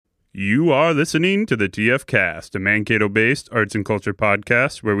You are listening to the TF Cast, a Mankato-based arts and culture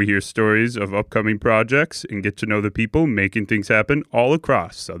podcast where we hear stories of upcoming projects and get to know the people making things happen all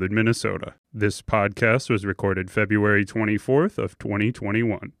across southern Minnesota. This podcast was recorded February 24th of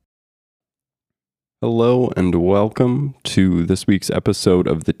 2021. Hello and welcome to this week's episode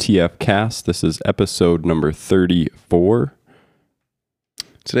of the TF Cast. This is episode number 34.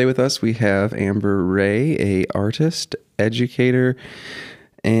 Today with us we have Amber Rahe, a artist, educator,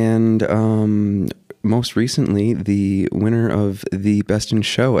 and most recently the winner of the Best in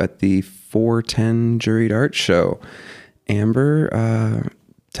Show at the 410 Juried Art Show. Amber,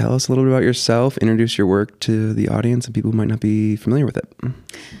 tell us a little bit about yourself, introduce your work to the audience and people who might not be familiar with it.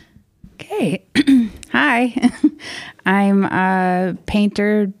 Okay. Hi. I'm a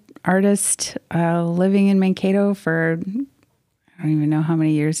painter, artist, living in Mankato for, I don't even know how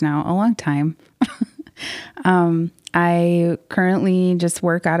many years now, a long time. I currently just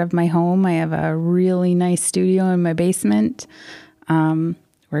work out of my home. I have a really nice studio in my basement,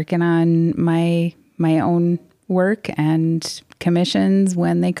 working on my own work and commissions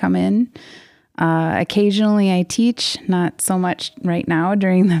when they come in. Occasionally I teach, not so much right now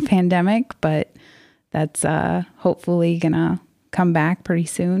during the pandemic, but that's hopefully gonna come back pretty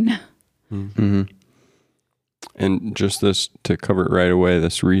soon. Mm-hmm. And just this, to cover it right away,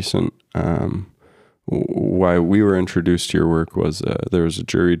 this recent, why we were introduced to your work was there was a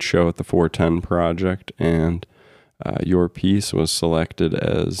juried show at the 410 Project, and your piece was selected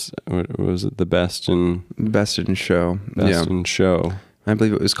as, what was it, the Best in Show. Best in Show. I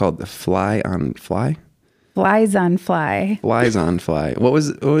believe it was called the Fly on Fly. Flies on Fly. Flies on Fly.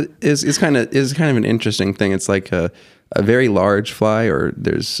 Is kind of an interesting thing. It's like a very large fly, or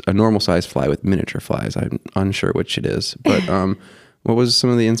there's a normal size fly with miniature flies. I'm unsure which it is, but what was some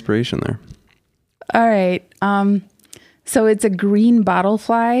of the inspiration there? All right. So it's a green bottle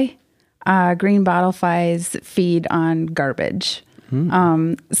fly. Green bottle flies feed on garbage.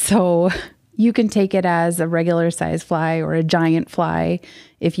 So you can take it as a regular size fly or a giant fly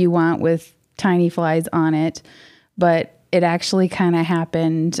if you want, with tiny flies on it. But it actually kind of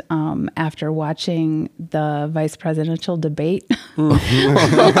happened after watching the vice presidential debate.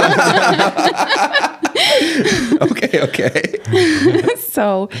 Okay.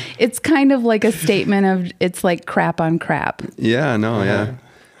 So it's kind of like a statement of, it's like crap on crap. Yeah, no, yeah.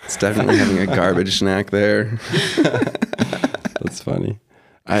 It's definitely having a garbage snack there. That's funny.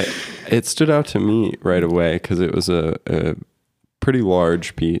 It stood out to me right away because it was a pretty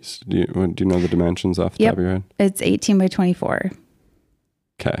large piece. Do you know the dimensions off the top of your head? It's 18 by 24.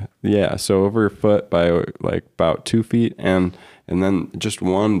 Okay. Yeah. So over a foot by like about 2 feet, and then just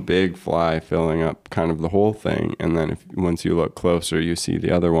one big fly filling up kind of the whole thing. And then once you look closer, you see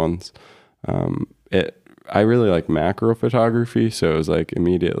the other ones. I really like macro photography, so it was like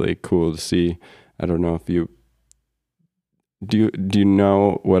immediately cool to see. I don't know if you do you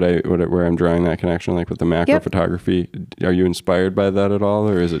know where I'm drawing that connection, like with the macro photography? Are you inspired by that at all,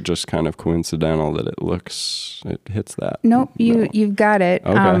 or is it just kind of coincidental that it hits that? Nope, you've got it.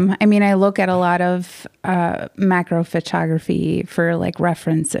 Okay. I mean, I look at a lot of macro photography for like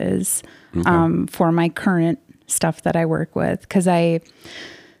references for my current stuff that I work with, because I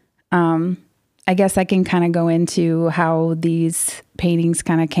guess I can kind of go into how these paintings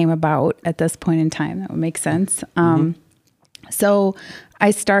kind of came about at this point in time. That would make sense. So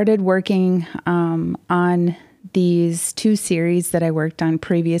I started working on these two series that I worked on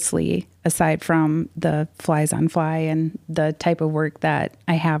previously, aside from the Flies on Fly and the type of work that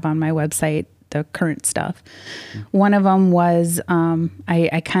I have on my website, the current stuff. One of them was,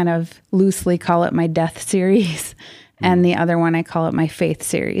 I kind of loosely call it my death series. And the other one, I call it my faith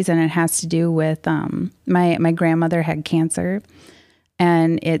series. And it has to do with my grandmother had cancer,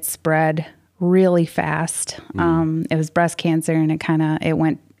 and it spread really fast. It was breast cancer, and it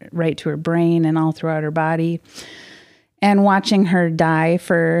went right to her brain and all throughout her body. And watching her die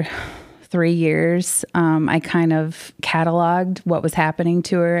for 3 years, I kind of cataloged what was happening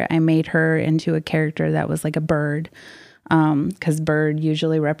to her. I made her into a character that was like a bird, because bird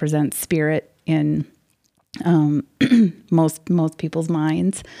usually represents spirit in most people's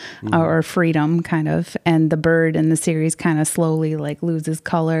minds, or freedom kind of. And the bird in the series kind of slowly like loses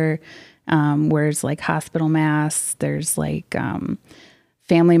color. Where's like hospital mass, there's like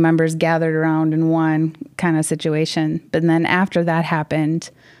family members gathered around in one kind of situation. But then after that happened,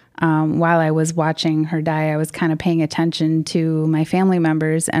 while I was watching her die, I was kind of paying attention to my family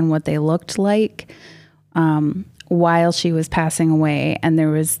members and what they looked like while she was passing away. And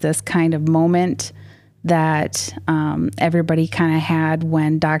there was this kind of moment that everybody kind of had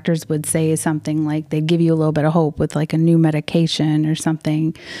when doctors would say something like they'd give you a little bit of hope with like a new medication or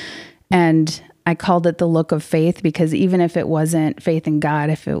something. And I called it the look of faith because even if it wasn't faith in God,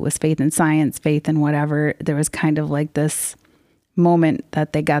 if it was faith in science, faith in whatever, there was kind of like this moment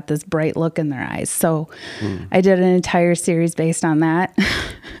that they got this bright look in their eyes. So I did an entire series based on that.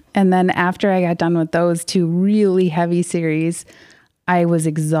 And then after I got done with those 2 really heavy series, I was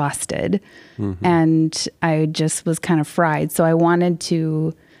exhausted and I just was kind of fried. So I wanted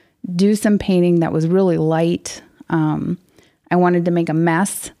to do some painting that was really light. I wanted to make a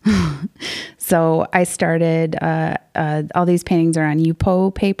mess. So I started, all these paintings are on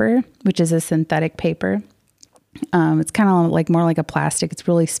UPO paper, which is a synthetic paper. It's kind of like more like a plastic. It's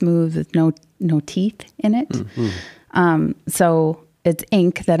really smooth with no teeth in it. So it's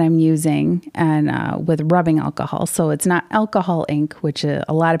ink that I'm using and with rubbing alcohol. So it's not alcohol ink, which a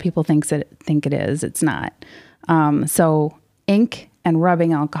lot of people think it is. It's not. So ink and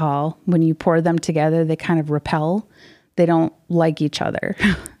rubbing alcohol, when you pour them together, they kind of repel. They don't like each other.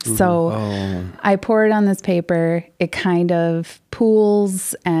 So I pour it on this paper. It kind of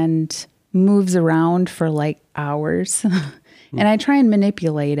pools and moves around for like hours. And I try and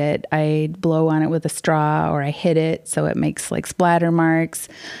manipulate it. I blow on it with a straw or I hit it so it makes like splatter marks.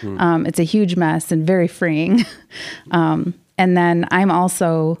 It's a huge mess and very freeing. And then I'm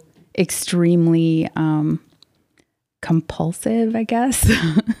also extremely compulsive, I guess.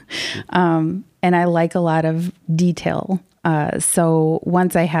 And I like a lot of detail. So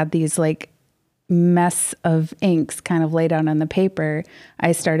once I had these like mess of inks kind of laid out on the paper,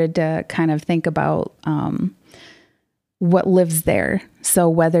 I started to kind of think about what lives there. So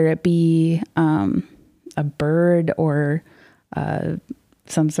whether it be a bird or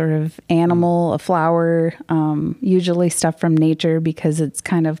some sort of animal, a flower, usually stuff from nature because it's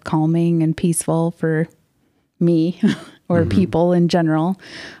kind of calming and peaceful for me or people in general.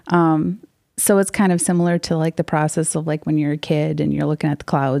 So it's kind of similar to like the process of like when you're a kid and you're looking at the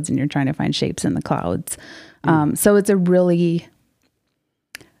clouds and you're trying to find shapes in the clouds. So it's a really,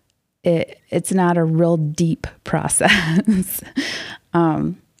 it's not a real deep process.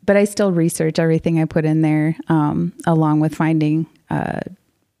 But I still research everything I put in there, along with finding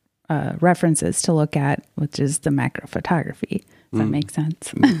references to look at, which is the macro photography. Does that make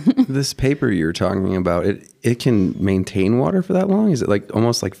sense? This paper you're talking about, it can maintain water for that long? Is it like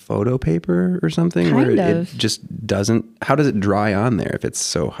almost like photo paper or something? Kind where of. it just doesn't, how does it dry on there if it's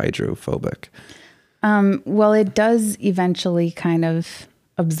so hydrophobic? Well, it does eventually kind of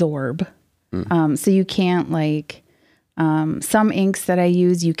absorb. So you can't like, some inks that I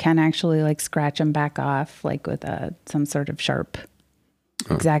use, you can actually like scratch them back off, like with some sort of sharp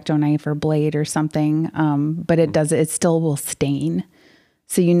X-Acto knife or blade or something. But it still will stain.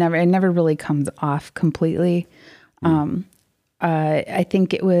 So it never really comes off completely. I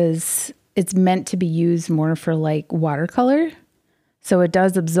think it's meant to be used more for like watercolor. So it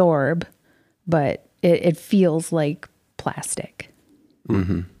does absorb, but it feels like plastic.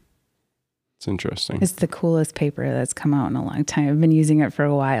 It's interesting. It's the coolest paper that's come out in a long time. I've been using it for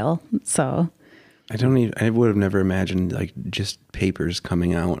a while. So I would have never imagined like just papers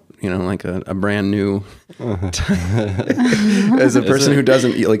coming out, like a brand new, as a person who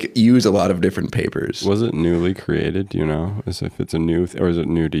doesn't like use a lot of different papers. Was it newly created? Do you know? As if it's a new, or is it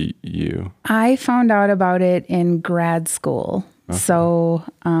new to you? I found out about it in grad school. Okay. So,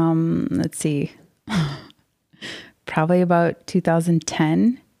 let's see, probably about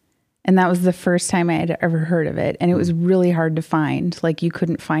 2010. And that was the first time I had ever heard of it. And it was really hard to find. Like you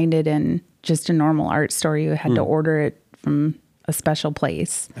couldn't find it in just a normal art store. You had to order it from a special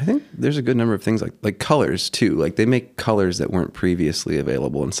place. I think there's a good number of things like colors too. Like they make colors that weren't previously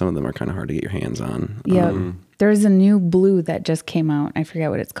available, and some of them are kind of hard to get your hands on. Yeah. There's a new blue that just came out. I forget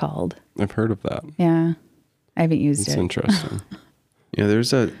what it's called. I've heard of that. Yeah. I haven't used it. It's interesting.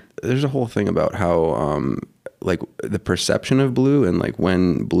 There's a whole thing about how like the perception of blue and like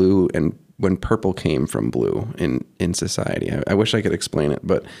when purple came from blue in society. I wish I could explain it,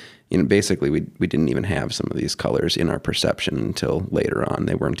 but basically we didn't even have some of these colors in our perception until later on.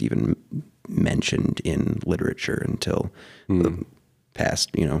 They weren't even mentioned in literature until the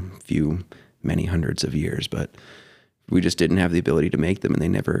past, many hundreds of years, but we just didn't have the ability to make them, and they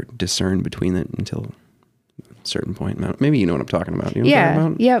never discerned between it until certain point. Maybe you know what I'm talking about. You know what I'm talking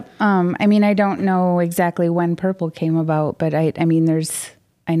about? Yep. I don't know exactly when purple came about, but I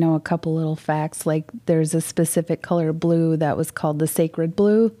know a couple little facts. Like there's a specific color of blue that was called the sacred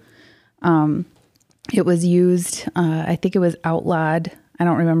blue. It was used, I think it was outlawed. I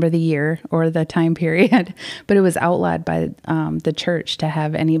don't remember the year or the time period, but it was outlawed by the church to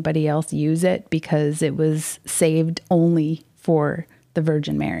have anybody else use it because it was saved only for the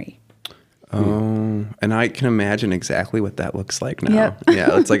Virgin Mary. Oh, and I can imagine exactly what that looks like now. Yep.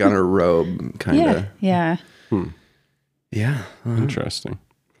 Yeah, it's like on a robe, kind of. Yeah. Yeah. Interesting.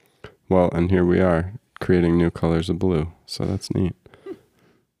 Well, and here we are creating new colors of blue. So that's neat.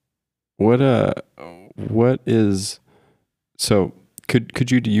 What is, so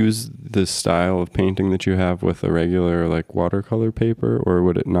could you use this style of painting that you have with a regular like watercolor paper, or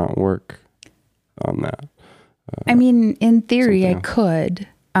would it not work on that? I mean, in theory, I something could.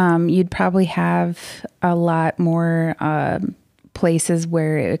 You'd probably have a lot more places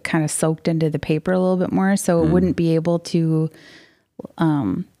where it kind of soaked into the paper a little bit more, so it wouldn't be able to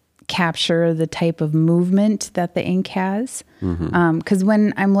capture the type of movement that the ink has. Because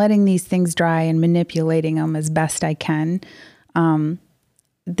when I'm letting these things dry and manipulating them as best I can,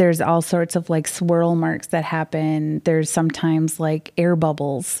 there's all sorts of like swirl marks that happen. There's sometimes like air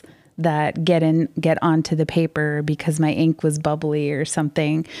bubbles that get onto the paper because my ink was bubbly or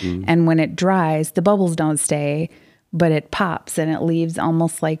something. And when it dries, the bubbles don't stay, but it pops and it leaves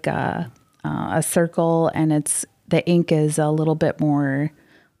almost like a circle, and the ink is a little bit more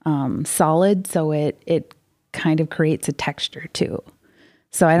solid, so it kind of creates a texture too.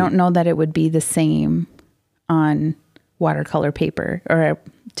 So I don't know that it would be the same on watercolor paper, or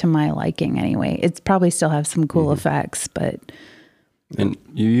to my liking anyway. It's probably still have some cool effects, but. And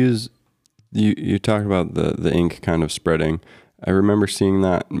you talked about the ink kind of spreading. I remember seeing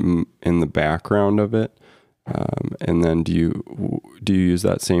that in the background of it. And then do you use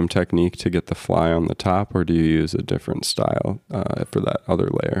that same technique to get the fly on the top, or do you use a different style for that other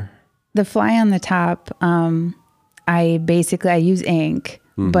layer? The fly on the top, I use ink,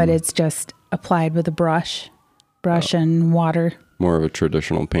 but it's just applied with a brush and water. More of a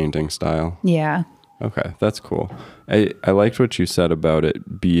traditional painting style. Yeah. Okay, that's cool. I liked what you said about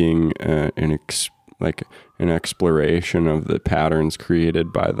it being an exploration of the patterns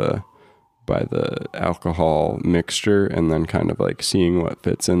created by the alcohol mixture, and then kind of like seeing what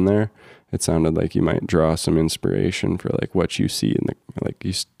fits in there. It sounded like you might draw some inspiration for like what you see in the, like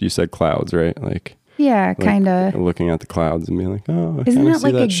you said clouds, right? Like yeah, kind of looking at the clouds and being like, oh, I Isn't kind of that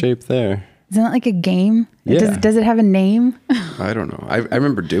see like that shape there. Isn't it like a game? Yeah. Does it have a name? I don't know. I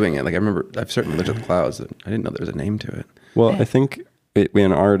remember doing it. Like I've certainly looked at the clouds. I didn't know there was a name to it. Well, I think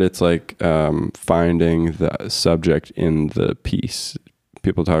in art, it's like finding the subject in the piece.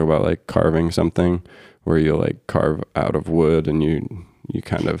 People talk about like carving something, where you like carve out of wood and you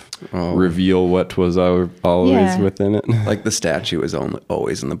kind of reveal what was always within it. Like the statue is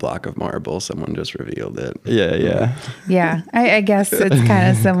always in the block of marble. Someone just revealed it. Yeah. Yeah, I guess it's kind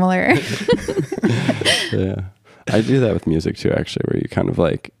of similar. Yeah. I do that with music too, actually, where you kind of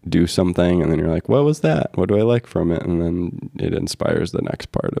like do something and then you're like, what was that? What do I like from it? And then it inspires the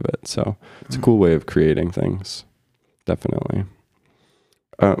next part of it. So it's a cool way of creating things. Definitely.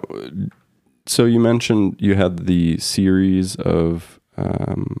 So you mentioned you had the series of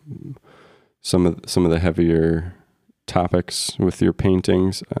some of the heavier topics with your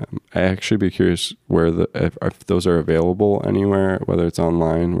paintings. I actually be curious if those are available anywhere, whether it's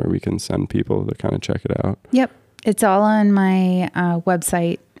online where we can send people to kind of check it out. Yep. It's all on my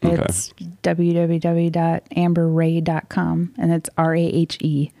website. Okay. It's www.amberrahe.com, and it's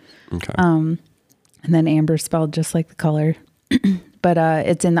RAHE. Okay. And then amber spelled just like the color. But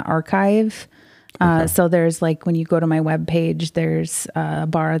it's in the archive. Okay. So there's like, when you go to my webpage, there's a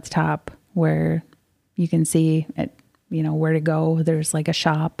bar at the top where you can see it, where to go. There's like a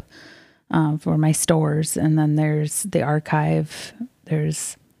shop for my stores, and then there's the archive.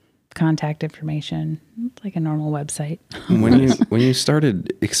 There's contact information. It's like a normal website. When you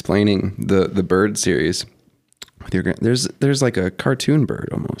started explaining the bird series with your there's like a cartoon bird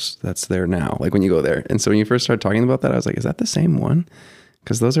almost that's there now, like when you go there. And so when you first started talking about that, I was like, is that the same one?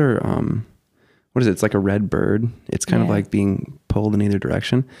 Because those are what is it? It's like a red bird. It's kind of like being pulled in either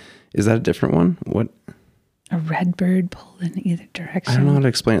direction. Is that a different one? What? A red bird pulled in either direction. I don't know how to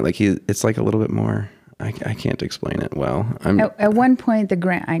explain it. Like it's like a little bit more. I can't explain it well. At one point,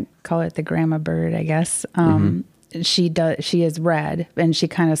 I call it the grandma bird, I guess. She is red, and she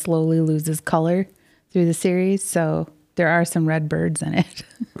kind of slowly loses color through the series. So there are some red birds in it.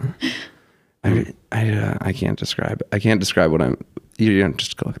 I can't describe. I can't describe what I'm. You don't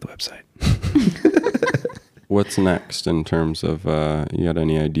just go look at the website. What's next in terms of, you got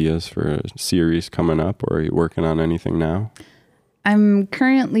any ideas for a series coming up, or are you working on anything now? I'm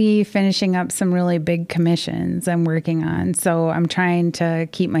currently finishing up some really big commissions I'm working on. So I'm trying to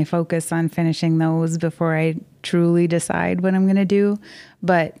keep my focus on finishing those before I truly decide what I'm going to do.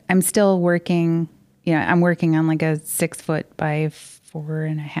 But I'm still working, I'm working on like a 6 foot by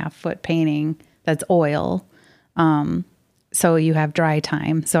 4.5 foot painting that's oil. So you have dry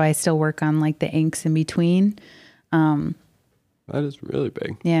time. So I still work on like the inks in between. That is really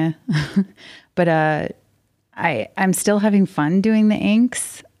big. Yeah. But, I'm still having fun doing the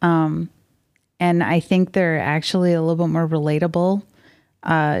inks. And I think they're actually a little bit more relatable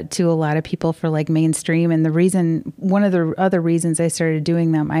to a lot of people for like mainstream. And one of the other reasons I started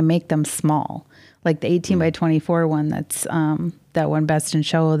doing them, I make them small. Like the 18 by 24 one, that's that one Best in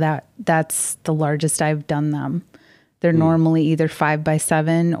Show, that's the largest I've done them. They're normally either 5 by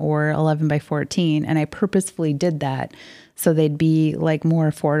 7 or 11 by 14. And I purposefully did that so they'd be like more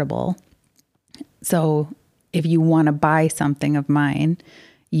affordable. So if you want to buy something of mine,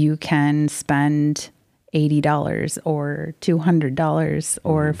 you can spend $80 or $200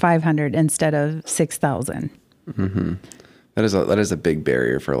 or $500 instead of $6,000. Mm-hmm. That is a big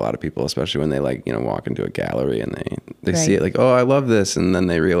barrier for a lot of people, especially when they walk into a gallery and they see it like, oh, I love this. And then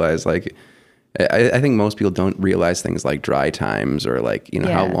they realize like, I think most people don't realize things like dry times or like,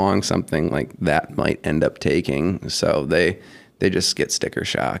 how long something like that might end up taking. So they just get sticker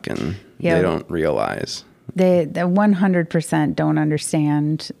shock and they don't realize. They 100% don't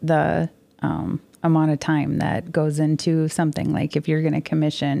understand the amount of time that goes into something. Like if you're going to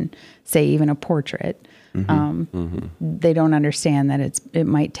commission, say, even a portrait, they don't understand that it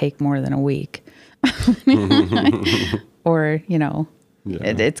might take more than a week. Or,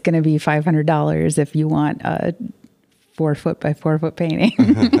 it's going to be $500 if you want a 4 foot by 4 foot painting.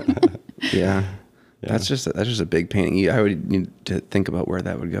 Yeah. That's just a big painting. I would need to think about where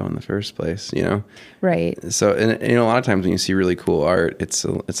that would go in the first place, Right. So, and a lot of times when you see really cool art, it's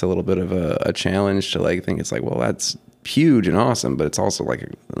a little bit of a challenge to like think it's like, well, that's huge and awesome, but it's also like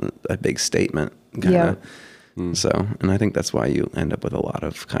a big statement kind of. So, and I think that's why you end up with a lot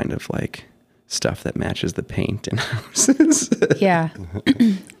of kind of like stuff that matches the paint in houses. Yeah.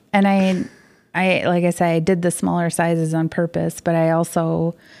 And I like I said, I did the smaller sizes on purpose, but I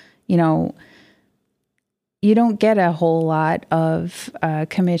also, you don't get a whole lot of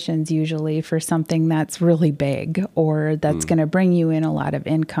commissions usually for something that's really big or that's going to bring you in a lot of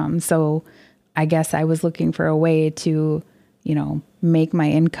income. So I guess I was looking for a way to, make my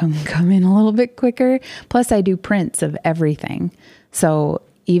income come in a little bit quicker. Plus I do prints of everything. So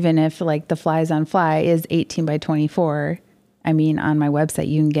even if like the Flies on Fly is 18 by 24, I mean, on my website,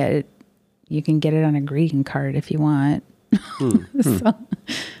 you can get it on a greeting card if you want. So.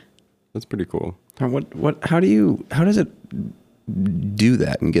 That's pretty cool. How does it do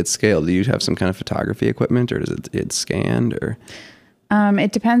that and get scaled? Do you have some kind of photography equipment or does it scanned or?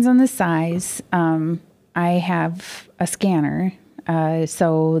 It depends on the size. I have a scanner.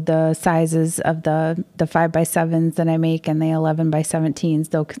 So the sizes of the 5 by 7s that I make and the 11 by 17s,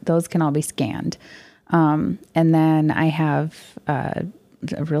 those can all be scanned. And then I have,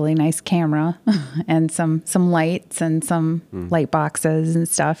 a really nice camera and some lights and some light boxes and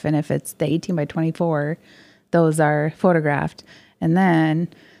stuff. And if it's the 18 by 24, those are photographed. And then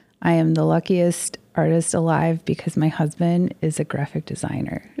I am the luckiest artist alive because my husband is a graphic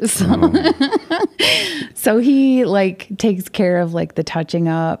designer. So he like takes care of like the touching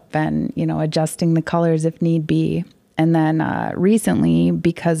up and, adjusting the colors if need be. And then recently,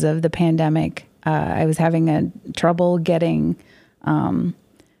 because of the pandemic, I was having trouble getting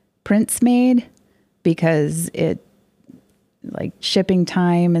prints made because it like shipping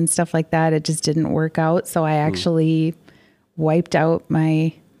time and stuff like that, it just didn't work out. So I actually wiped out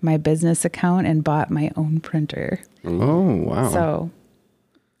my business account and bought my own printer. Oh, wow. So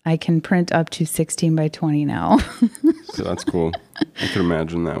I can print up to 16 by 20 now. So that's cool. I could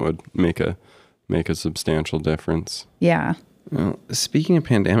imagine that would make a substantial difference. Yeah. Well, speaking of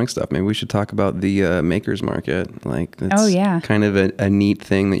pandemic stuff, maybe we should talk about the makers market. Like, that's kind of a neat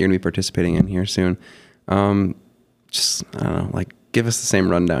thing that you're going to be participating in here soon. Just, I don't know, like give us the same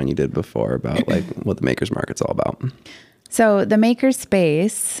rundown you did before about like what the makers market's all about. So the Maker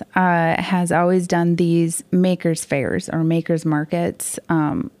Space has always done these makers fairs or makers markets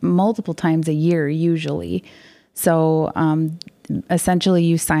multiple times a year usually. So essentially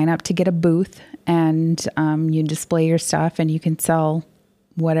you sign up to get a booth and you display your stuff and you can sell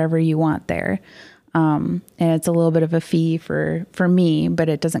whatever you want there. And it's a little bit of a fee for me, but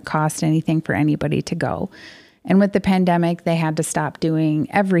it doesn't cost anything for anybody to go. And with the pandemic, they had to stop doing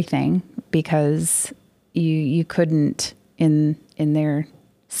everything because you couldn't in their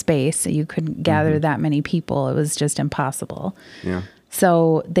space. So you couldn't gather that many people. It was just impossible. Yeah.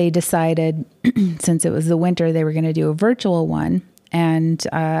 So they decided, since it was the winter, they were going to do a virtual one. And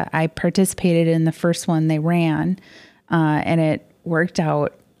I participated in the first one they ran, and it worked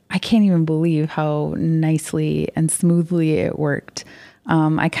out. I can't even believe how nicely and smoothly it worked.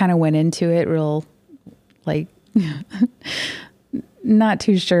 I kind of went into it real, like, not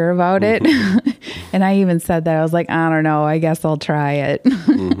too sure about it. And I even said that. I was like, I don't know, I guess I'll try it.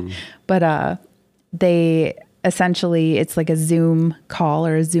 But they essentially, it's like a Zoom call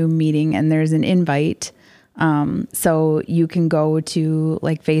or a Zoom meeting, and there's an invite. So you can go to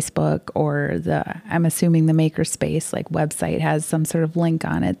like Facebook or I'm assuming the Makerspace like website has some sort of link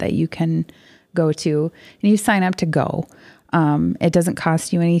on it that you can go to, and you sign up to go. It doesn't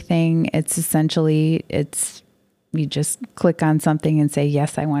cost you anything. It's essentially, you just click on something and say,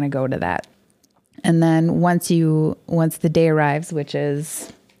 yes, I want to go to that. And then once the day arrives, which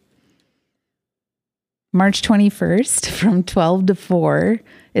is March 21st from 12 to 4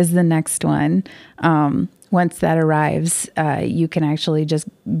 is the next one. Once that arrives, you can actually just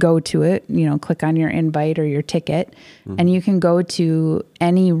go to it, click on your invite or your ticket, and you can go to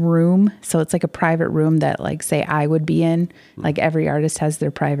any room. So it's like a private room that, like, say I would be in, like every artist has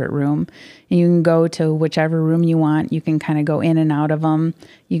their private room, and you can go to whichever room you want. You can kind of go in and out of them.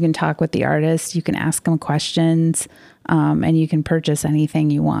 You can talk with the artist. You can ask them questions, and you can purchase anything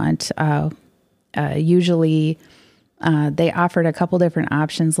you want. Usually, they offered a couple different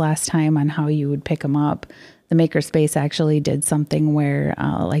options last time on how you would pick them up. The Makerspace actually did something where,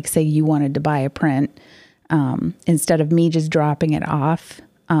 like, say you wanted to buy a print, instead of me just dropping it off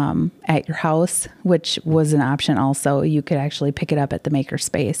at your house, which was an option also, you could actually pick it up at the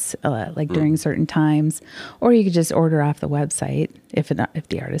Makerspace, like during certain times, or you could just order off the website if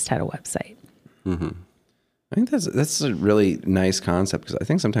the artist had a website. I think that's a really nice concept, because I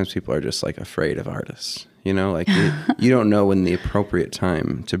think sometimes people are just like afraid of artists, like you don't know when the appropriate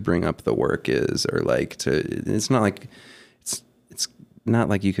time to bring up the work is, or like it's not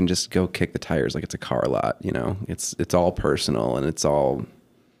like you can just go kick the tires like it's a car lot, it's all personal and it's all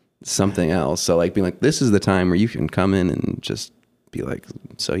something else. So like being like, this is the time where you can come in and just be like,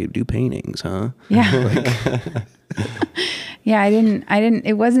 so you do paintings, huh? Yeah. Yeah, I didn't,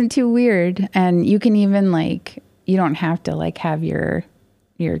 it wasn't too weird. And you can even you don't have to have your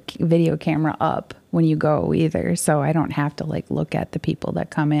video camera up when you go either. So I don't have to look at the people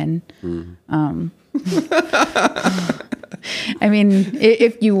that come in. I mean,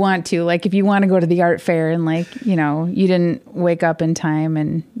 if you want to, if you want to go to the art fair and you didn't wake up in time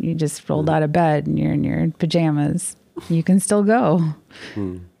and you just rolled out of bed and you're in your pajamas, you can still go.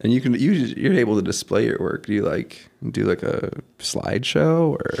 And you're able to display your work. Do you do a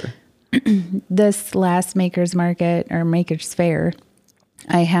slideshow or? This last Makers Market or Makers Fair,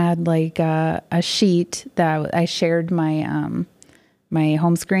 I had a sheet that I shared my my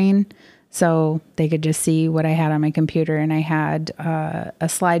home screen, so they could just see what I had on my computer, and I had a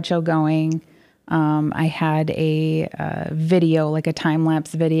slideshow going. I had a video, a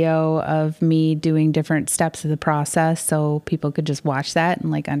time-lapse video of me doing different steps of the process, so people could just watch that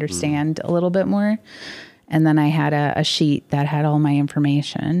and understand a little bit more. And then I had a sheet that had all my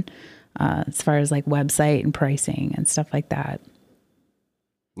information as far as website and pricing and stuff like that.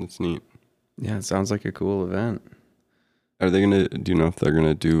 That's neat. Yeah, it sounds like a cool event. Do you know if they're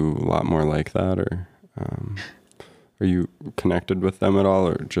gonna do a lot more like that, or are you connected with them at all,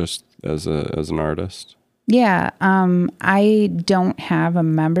 or just as an artist? Yeah, I don't have a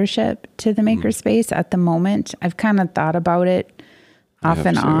membership to the Makerspace at the moment. I've kind of thought about it off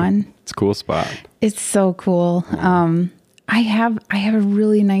and on. It's a cool spot. It's so cool. Yeah. I have a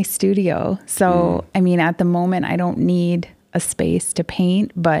really nice studio. So, I mean, at the moment, I don't need a space to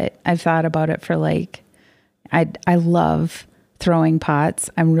paint, but I've thought about it for I love throwing pots.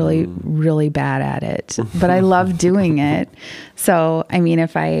 I'm really, really bad at it, but I love doing it. So, I mean,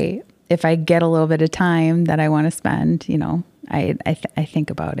 if I get a little bit of time that I want to spend, I think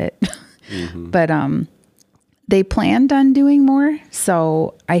about it. But they planned on doing more.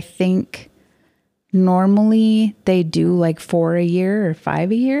 So I think normally they do 4 a year or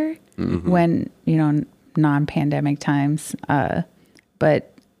 5 a year when, non-pandemic times.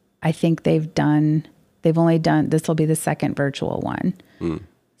 But I think this will be the second virtual one.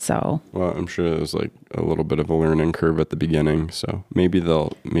 So, well, I'm sure there's a little bit of a learning curve at the beginning. So maybe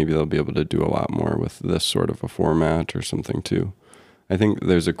they'll be able to do a lot more with this sort of a format or something too. I think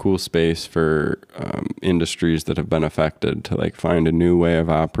there's a cool space for industries that have been affected to find a new way of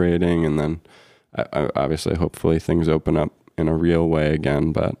operating, and then obviously, hopefully, things open up in a real way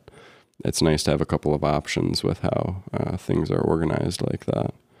again. But it's nice to have a couple of options with how things are organized like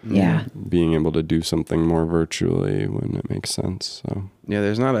that. Yeah. Being able to do something more virtually when it makes sense. So Yeah,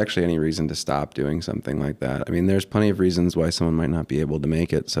 there's not actually any reason to stop doing something like that. I mean, there's plenty of reasons why someone might not be able to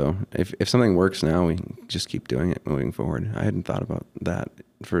make it. So if something works now, we can just keep doing it moving forward. I hadn't thought about that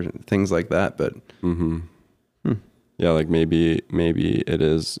for things like that, but yeah, like maybe it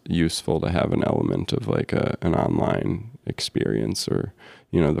is useful to have an element of like an online experience, or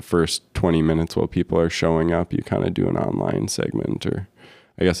the first 20 minutes while people are showing up, you kind of do an online segment. Or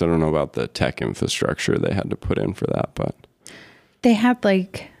I guess I don't know about the tech infrastructure they had to put in for that, but They had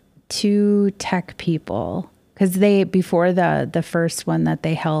like 2 tech people, because before the first one that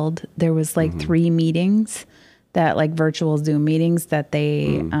they held, there was like 3 meetings, that like virtual Zoom meetings that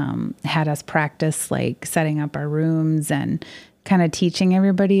they had us practice, like setting up our rooms and kind of teaching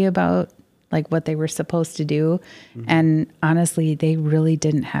everybody about like what they were supposed to do. And honestly, they really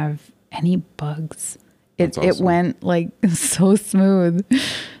didn't have any bugs. That's It awesome. went like so smooth.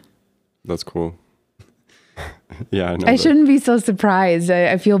 that's cool. Yeah, I know. I shouldn't be so surprised.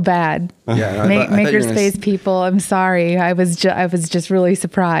 I feel bad. yeah, I thought you were gonna Makerspace people, I'm sorry. I was just really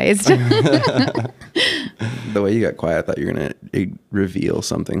surprised. The way you got quiet, I thought you were going to reveal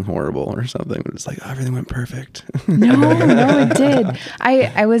something horrible or something. But it's like, oh, everything went perfect. No, it did.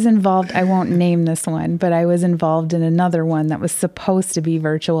 I was involved. I won't name this one, but I was involved in another one that was supposed to be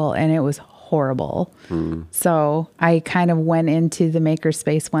virtual, and it was horrible. So I kind of went into the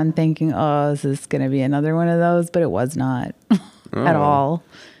Makerspace one thinking, oh, this is going to be another one of those, but it was not at all.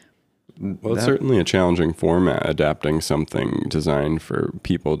 Well, it's certainly a challenging format, adapting something designed for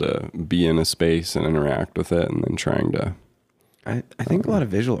people to be in a space and interact with it, and then trying to... I think a lot of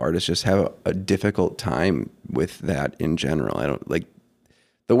visual artists just have a difficult time with that in general. I don't like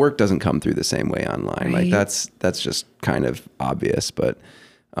the work doesn't come through the same way online. Right. Like that's just kind of obvious, but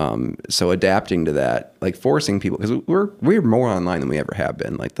so adapting to that, like forcing people, because we're more online than we ever have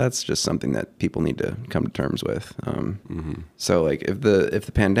been. Like that's just something that people need to come to terms with. So like if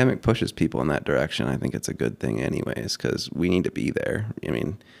the pandemic pushes people in that direction, I think it's a good thing anyways, because we need to be there. I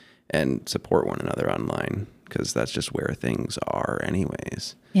mean, and support one another online, because that's just where things are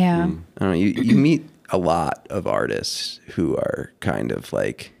anyways. Yeah. I don't know. You meet a lot of artists who are kind of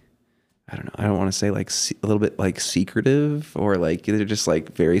like, I don't know. I don't want to say like a little bit like secretive, or like they're just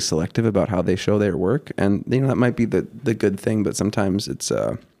like very selective about how they show their work. And that might be the good thing, but sometimes it's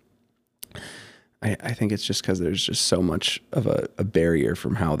I think it's just because there's just so much of a barrier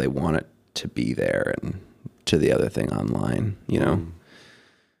from how they want it to be there and to the other thing online.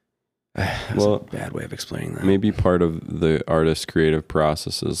 That's a bad way of explaining that. Maybe part of the artist's creative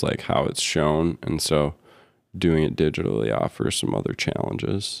process is like how it's shown, and so doing it digitally offers some other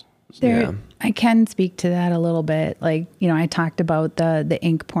challenges. I can speak to that a little bit. Like, I talked about the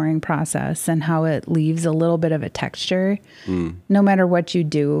ink pouring process and how it leaves a little bit of a texture. No matter what you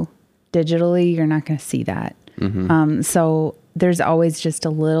do digitally, you're not going to see that. So there's always just a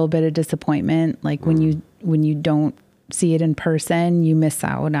little bit of disappointment. Like when you don't see it in person, you miss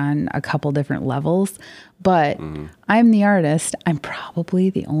out on a couple different levels. But I'm the artist. I'm probably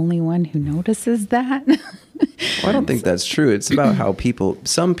the only one who notices that. Well, I don't think that's true. It's about how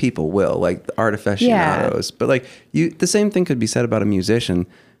some people will, like the art aficionados. But like the same thing could be said about a musician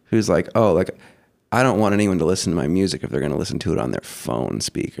who's like, oh, like I don't want anyone to listen to my music if they're going to listen to it on their phone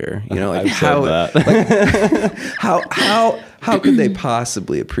speaker. Like how could they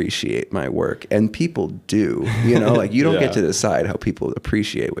possibly appreciate my work? And people do. Like you don't get to decide how people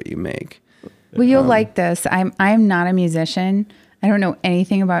appreciate what you make. Well, you'll like this. I'm not a musician. I don't know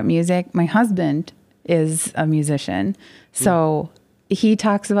anything about music. My husband is a musician. So he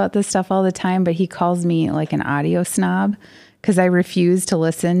talks about this stuff all the time, but he calls me like an audio snob because I refuse to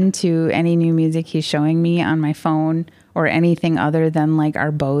listen to any new music he's showing me on my phone or anything other than like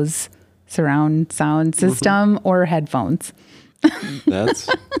our Bose surround sound system or headphones. That's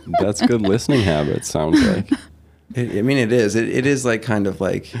good listening habits, sounds like. It is. It is like kind of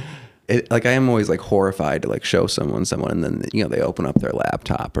like... like I am always like horrified to like show someone, and then they open up their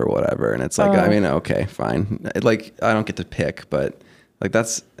laptop or whatever, and it's like okay, fine. Like I don't get to pick, but like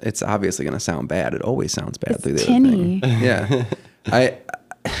it's obviously going to sound bad. It always sounds bad It's through the tinny. other thing. Yeah,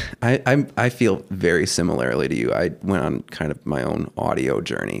 I feel very similarly to you. I went on kind of my own audio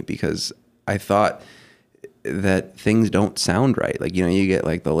journey because I thought that things don't sound right. Like you get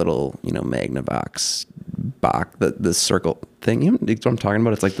like the little Magnavox box, the circle thing. You know what I'm talking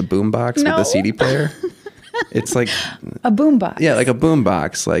about? It's like the boom box with the CD player. It's like a boom box. Yeah, like a boom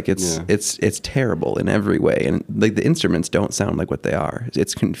box. Like it's terrible in every way, and like the instruments don't sound like what they are.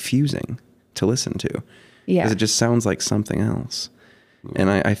 It's confusing to listen to. Yeah, because it just sounds like something else.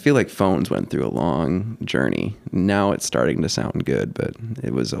 And I feel like phones went through a long journey. Now it's starting to sound good, but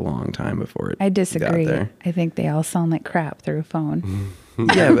it was a long time before it I disagree. got there. I think they all sound like crap through a phone.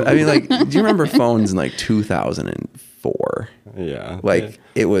 Yeah, but I mean, like, do you remember phones in like 2004? Yeah. Like,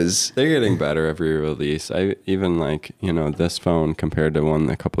 it was... They're getting better every release. I even like, this phone compared to one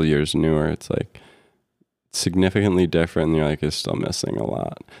a couple years newer, it's like significantly different, and you're like, it's still missing a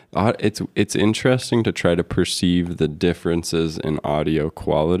lot. It's interesting to try to perceive the differences in audio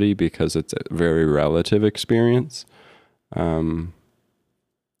quality because it's a very relative experience,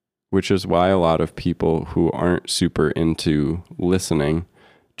 which is why a lot of people who aren't super into listening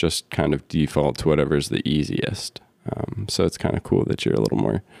just kind of default to whatever's the easiest. So it's kind of cool that you're a little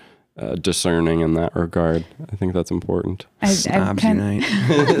more discerning in that regard. I think that's important. Snobs unite.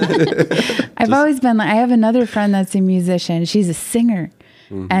 I've always been like, I have another friend that's a musician. She's a singer,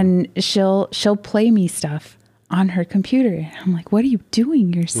 and she'll play me stuff on her computer. I'm like, what are you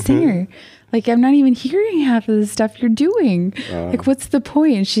doing? You're a singer. Like, I'm not even hearing half of the stuff you're doing. Like, what's the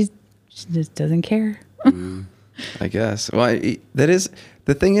point? And she just doesn't care. I guess. Well, that is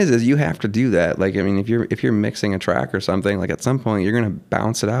the thing is you have to do that. Like, I mean, if you're mixing a track or something, like at some point you're going to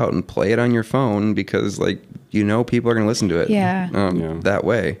bounce it out and play it on your phone because people are going to listen to it. That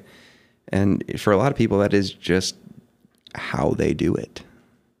way. And for a lot of people, that is just how they do it.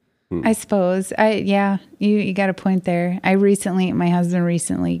 I suppose. You got a point there. My husband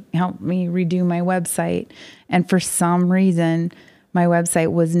recently helped me redo my website, and for some reason my website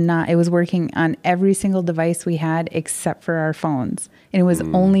it was working on every single device we had except for our phones. And it was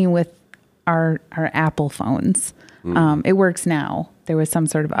only with our Apple phones. It works now. There was some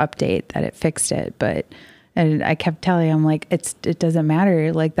sort of update that it fixed it, and I kept telling him, like, it doesn't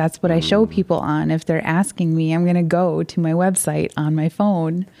matter. Like, that's what I show people on. If they're asking me, I'm going to go to my website on my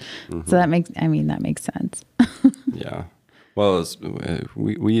phone. So that makes sense. Yeah. Well,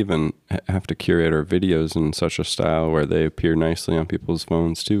 we even have to curate our videos in such a style where they appear nicely on people's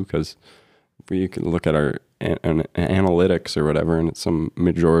phones too, because you can look at our analytics or whatever, and it's some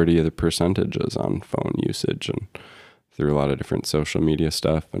majority of the percentages on phone usage and through a lot of different social media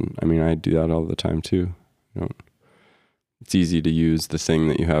stuff. And I mean, I do that all the time too. It's easy to use the thing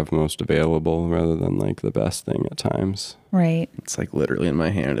that you have most available rather than like the best thing at times. Right. It's like literally in my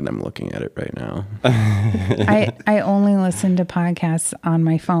hand and I'm looking at it right now. I only listen to podcasts on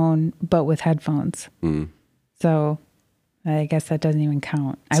my phone, but with headphones. So I guess that doesn't even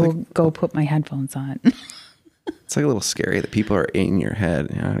count. I will go put my headphones on. It's like a little scary that people are in your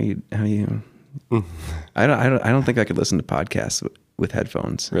head. How do you? I don't think I could listen to podcasts with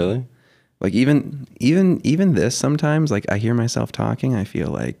headphones. Really? Like even this sometimes, like I hear myself talking, I feel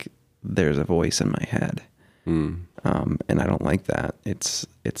like there's a voice in my head, and I don't like that. It's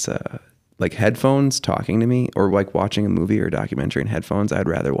like headphones talking to me, or like watching a movie or a documentary in headphones. I'd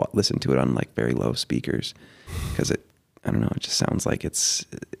rather listen to it on like very low speakers because I don't know, it just sounds like it's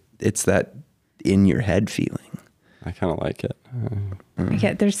that in your head feeling. I kind of like it.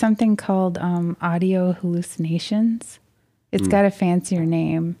 Yeah, there's something called audio hallucinations. It's got a fancier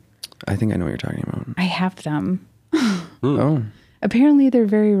name. I think I know what you're talking about. I have them. Oh, apparently they're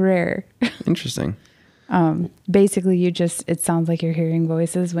very rare. Interesting. Basically, it sounds like you're hearing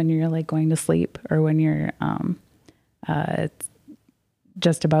voices when you're like going to sleep or when you're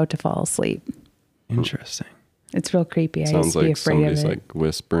just about to fall asleep. Interesting. It's real creepy. I used to be afraid of it. Somebody's like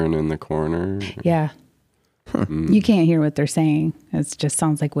whispering in the corner. Yeah. You can't hear what they're saying. It just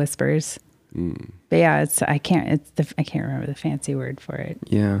sounds like whispers. But yeah, I can't remember the fancy word for it.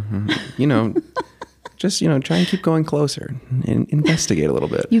 Yeah. Just, try and keep going closer and investigate a little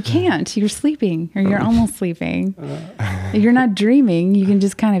bit. You can't. You're sleeping or you're almost sleeping. You're not dreaming. You can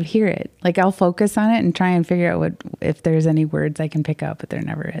just kind of hear it. Like I'll focus on it and try and figure out if there's any words I can pick up, but there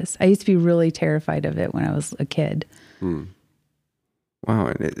never is. I used to be really terrified of it when I was a kid.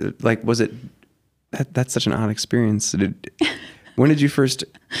 Wow. That's such an odd experience. When did you first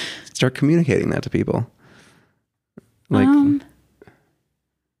start communicating that to people?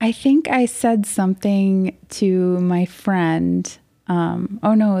 I think I said something to my friend. Oh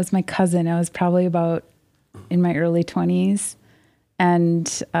no, it was my cousin. I was probably about in my early 20s.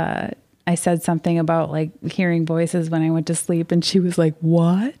 And I said something about like hearing voices when I went to sleep. And she was like,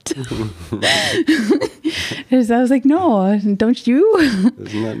 what? I was like, no, don't you?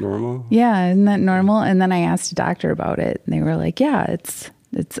 Isn't that normal? Yeah, isn't that normal? And then I asked a doctor about it. And they were like, yeah, it's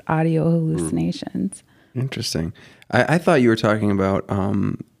audio hallucinations. Interesting. I thought you were talking about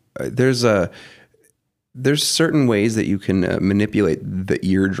there's certain ways that you can manipulate the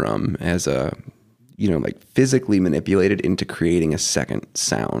eardrum as like physically manipulate it into creating a second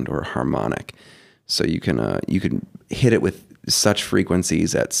sound or harmonic. So you can hit it with such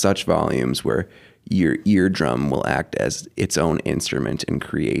frequencies at such volumes where your eardrum will act as its own instrument and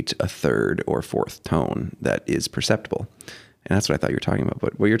create a third or fourth tone that is perceptible. And that's what I thought you were talking about.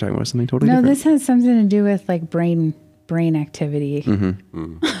 But what you're talking about is something totally different. No, this has something to do with like brain activity.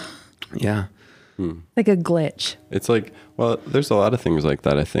 Yeah. Like a glitch. It's like, well, there's a lot of things like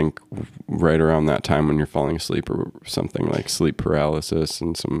that, I think, right around that time when you're falling asleep, or something like sleep paralysis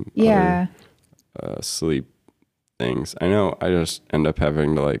and some other, sleep things. I know I just end up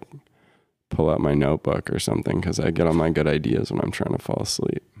having to like pull out my notebook or something because I get all my good ideas when I'm trying to fall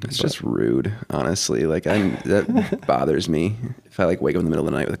asleep. It's just rude, honestly. Like that bothers me. If I like wake up in the middle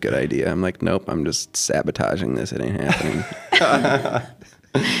of the night with a good idea, I'm like, nope, I'm just sabotaging this. It ain't happening.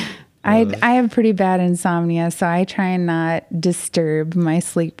 I have pretty bad insomnia, so I try and not disturb my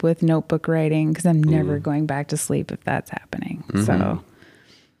sleep with notebook writing because I'm never going back to sleep if that's happening. So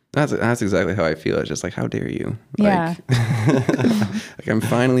that's exactly how I feel. It's just like, how dare you? Yeah. Like I'm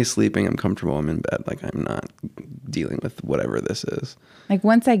finally sleeping. I'm comfortable. I'm in bed. Like I'm not dealing with whatever this is. Like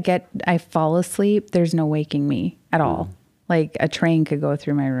once I fall asleep, there's no waking me at all. Like a train could go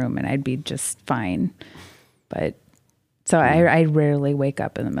through my room and I'd be just fine. But so I rarely wake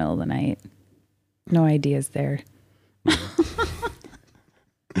up in the middle of the night. No ideas there.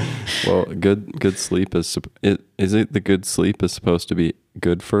 Well, good sleep is it the good sleep is supposed to be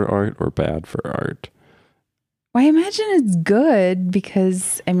good for art or bad for art? Well, I imagine it's good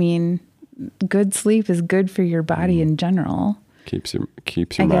because I mean, good sleep is good for your body in general. Keeps your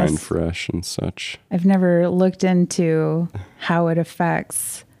mind fresh and such. I've never looked into how it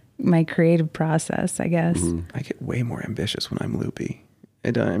affects my creative process, I guess. I get way more ambitious when I'm loopy.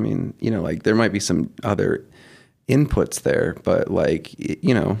 I mean, like there might be some other inputs there, but like,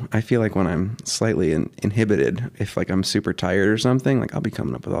 I feel like when I'm slightly inhibited, if like I'm super tired or something, like I'll be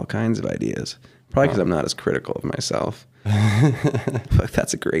coming up with all kinds of ideas. Probably because I'm not as critical of myself. But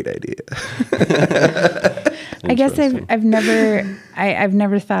that's a great idea. I guess I've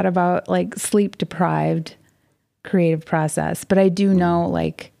never thought about like sleep deprived creative process, but I do know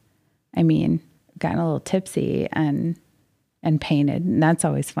like, I mean, gotten a little tipsy and painted, and that's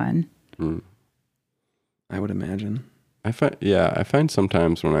always fun. I would imagine. I find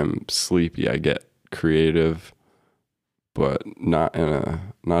sometimes when I'm sleepy, I get creative, but not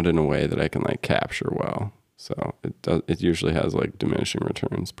in a way that I can like capture well. So it usually has like diminishing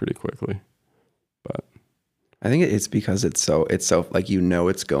returns pretty quickly. But I think it's because it's so like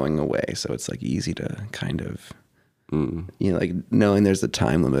it's going away, so it's like easy to kind of like knowing there's a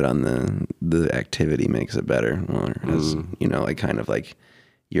time limit on the activity makes it better. Whereas, like kind of like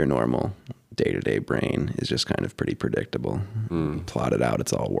your normal day-to-day brain is just kind of pretty predictable. Plot it out,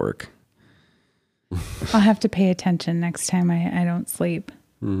 it's all work. I'll have to pay attention next time I don't sleep.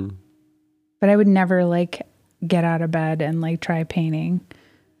 But I would never like get out of bed and like try painting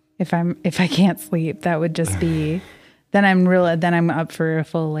if I can't sleep. That would just be then I'm up for a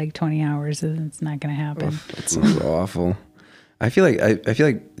full like 20 hours and it's not going to happen. That sounds awful. I feel like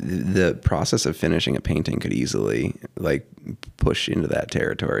the process of finishing a painting could easily like push into that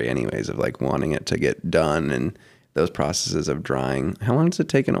territory anyways, of like wanting it to get done, and those processes of drying. How long does it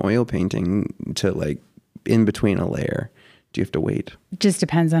take an oil painting to like in between a layer? Do you have to wait? Just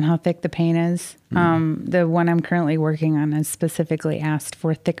depends on how thick the paint is. The one I'm currently working on is specifically asked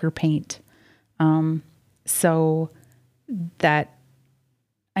for thicker paint. So that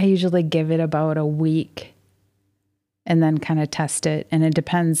I usually give it about a week and then kind of test it. And it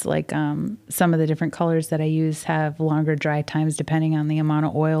depends, like some of the different colors that I use have longer dry times depending on the amount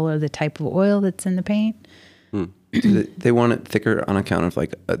of oil or the type of oil that's in the paint. They want it thicker on account of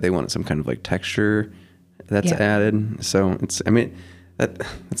like, they want some kind of like texture that's added. So it's, I mean,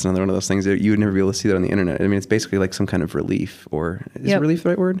 that's another one of those things that you would never be able to see that on the internet. I mean, it's basically like some kind of relief, or is relief the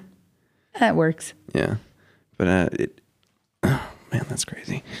right word? That works. Yeah. But oh man, that's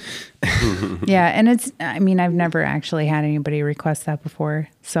crazy. Yeah. And I've never actually had anybody request that before.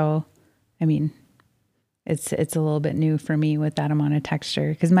 So, I mean, it's a little bit new for me with that amount of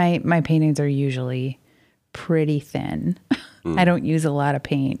texture, because my paintings are usually pretty thin. I don't use a lot of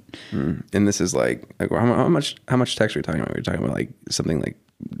paint. And this is like how much texture are you talking about? We're talking about like something like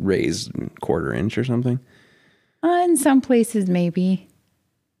raised 1/4 inch or something? In some places, maybe.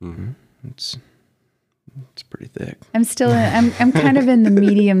 It's pretty thick. I'm still I'm kind of in the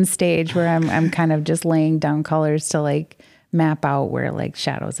medium stage where I'm kind of just laying down colors to like map out where like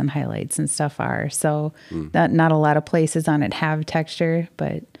shadows and highlights and stuff are. So not a lot of places on it have texture,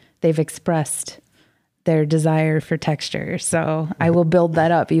 but they've expressed their desire for texture. So I will build that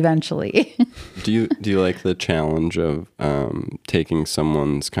up eventually. Do you like the challenge of taking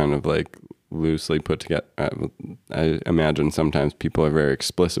someone's kind of like loosely put together. I imagine sometimes people are very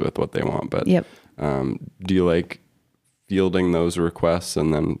explicit with what they want, but Yep. Do you like fielding those requests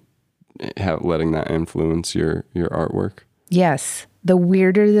and then letting that influence your artwork? Yes. The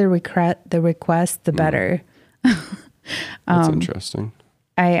weirder the request, the better. That's interesting.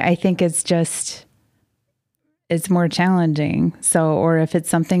 I think it's more challenging. So, or if it's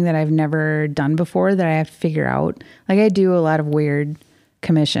something that I've never done before that I have to figure out, like I do a lot of weird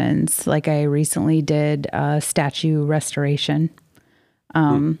commissions. Like I recently did a statue restoration.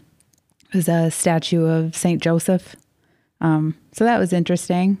 It was a statue of St. Joseph. So that was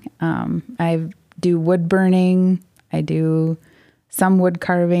interesting. I do wood burning. I do some wood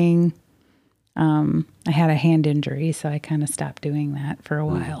carving. I had a hand injury, so I kind of stopped doing that for a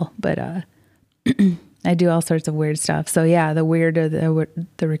while. But I do all sorts of weird stuff. So yeah, the weirder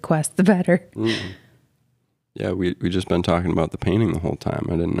the request, the better. Yeah, we just been talking about the painting the whole time.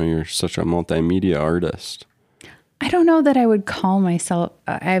 I didn't know you're such a multimedia artist. I don't know that I would call myself.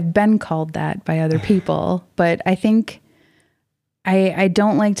 I've been called that by other people, but I think I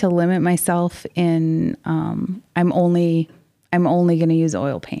don't like to limit myself in. I'm only going to use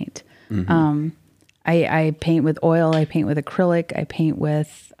oil paint. I paint with oil. I paint with acrylic. I paint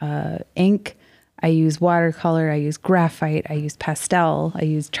with ink. I use watercolor. I use graphite. I use pastel. I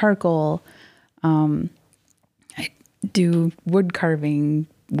use charcoal. I do wood carving,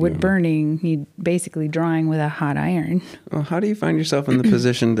 wood burning. You basically drawing with a hot iron. Well, how do you find yourself in the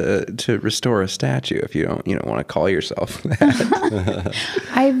position to restore a statue if you don't want to call yourself that?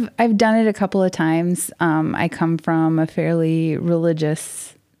 I've done it a couple of times. I come from a fairly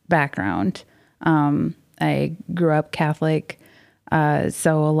religious background. I grew up Catholic,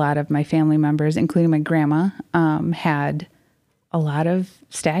 so a lot of my family members, including my grandma, had a lot of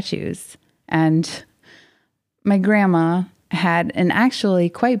statues. And my grandma had an actually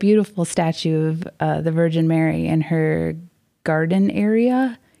quite beautiful statue of the Virgin Mary in her garden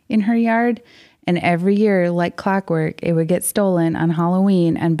area in her yard. And every year, like clockwork, it would get stolen on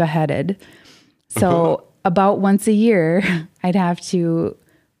Halloween and beheaded. So about once a year, I'd have to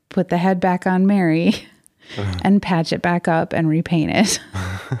put the head back on Mary and patch it back up and repaint it.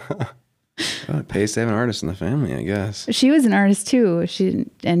 Well, it pays to have an artist in the family, I guess. She was an artist too. She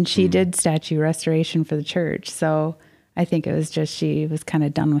did statue restoration for the church. So I think it was just she was kind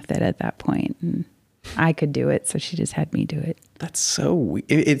of done with it at that point, and I could do it, so she just had me do it. That's so weird.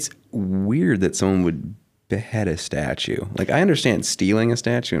 It's weird that someone would behead a statue. Like, I understand stealing a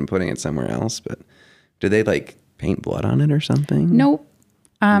statue and putting it somewhere else, but do they like paint blood on it or something? Nope.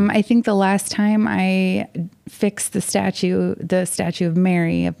 I think the last time I fixed the statue of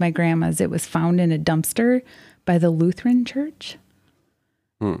Mary of my grandma's, it was found in a dumpster by the Lutheran church.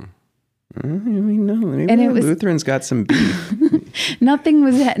 I mean, no. Maybe And the it was- Lutherans got some beef. Nothing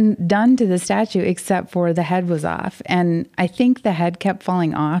was done to the statue except for the head was off. And I think the head kept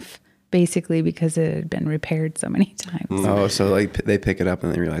falling off basically because it had been repaired so many times. Oh, so like they pick it up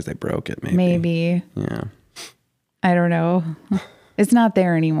and they realize they broke it, maybe. Maybe. Yeah. I don't know. It's not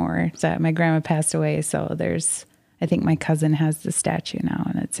there anymore. So my grandma passed away. So I think my cousin has the statue now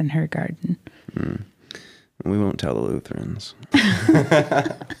and it's in her garden. We won't tell the Lutherans.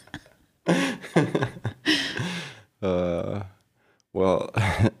 Well,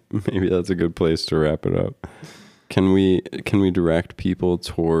 maybe that's a good place to wrap it up. Can we direct people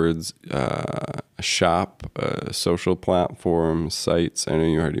towards a shop, social platforms, sites? I know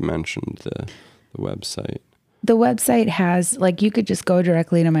you already mentioned the website. The website has, like, you could just go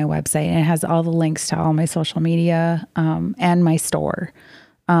directly to my website and it has all the links to all my social media and my store.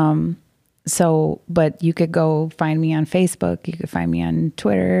 But you could go find me on Facebook. You could find me on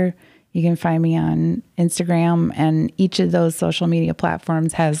Twitter. You can find me on Instagram. And each of those social media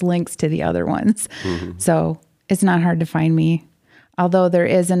platforms has links to the other ones. So it's not hard to find me. Although there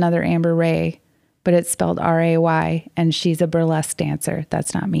is another Amber Rahe, but it's spelled R-A-Y, and she's a burlesque dancer.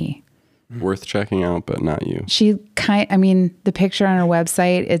 That's not me. Worth checking out, but not you. The picture on her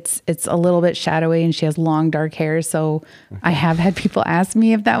website, it's a little bit shadowy and she has long dark hair. So I have had people ask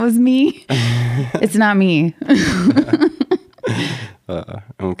me if that was me. It's not me.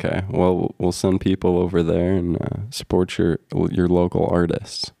 Okay. Well, we'll send people over there and support your local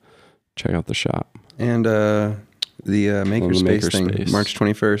artists. Check out the shop. And the Makerspace thing, Makerspace. March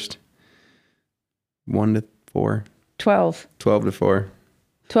 21st, 1 to 4. 12 to 4.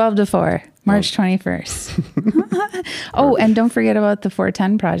 12 to 4, March 21st. Oh, and don't forget about the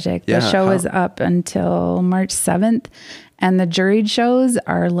 410 project. The show is up until March 7th, and the juried shows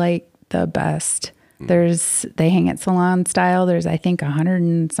are like the best. They hang at salon style. There's, I think, 100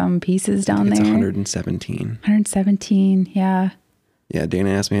 and some pieces down there. 117. 117, yeah. Yeah, Dana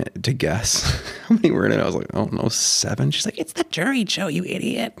asked me to guess how many were in it. I was like, oh no, 7. She's like, it's the jury show, you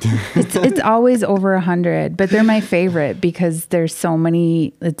idiot. It's always over 100, but they're my favorite because there's so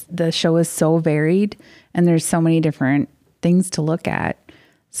many. The show is so varied, and there's so many different things to look at.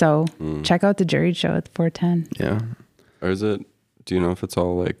 So check out the jury show at 410. Yeah. Or is it? Do you know if it's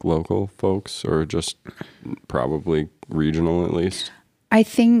all like local folks or just probably regional at least? I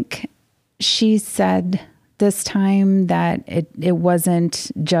think she said this time that it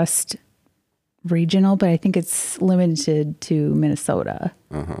wasn't just regional, but I think it's limited to Minnesota.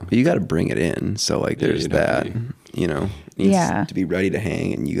 But you got to bring it in. So like there's that, you know, it needs to be ready to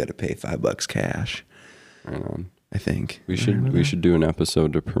hang, and you got to pay $5 cash. Right on. I think We should do an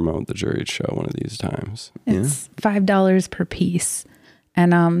episode to promote the jury show one of these times. It's $5 per piece.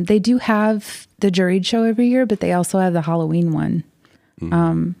 And they do have the juried show every year, but they also have the Halloween one.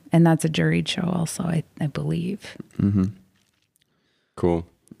 And that's a juried show also, I believe. Cool.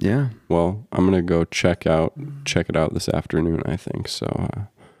 Yeah. Well, I'm gonna go check it out this afternoon, I think. So I'm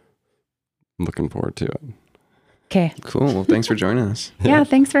looking forward to it. Okay. Cool. Well, thanks for joining us. Yeah,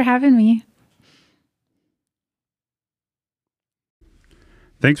 thanks for having me.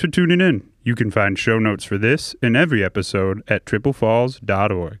 Thanks for tuning in. You can find show notes for this and every episode at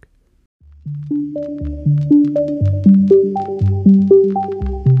triplefalls.org.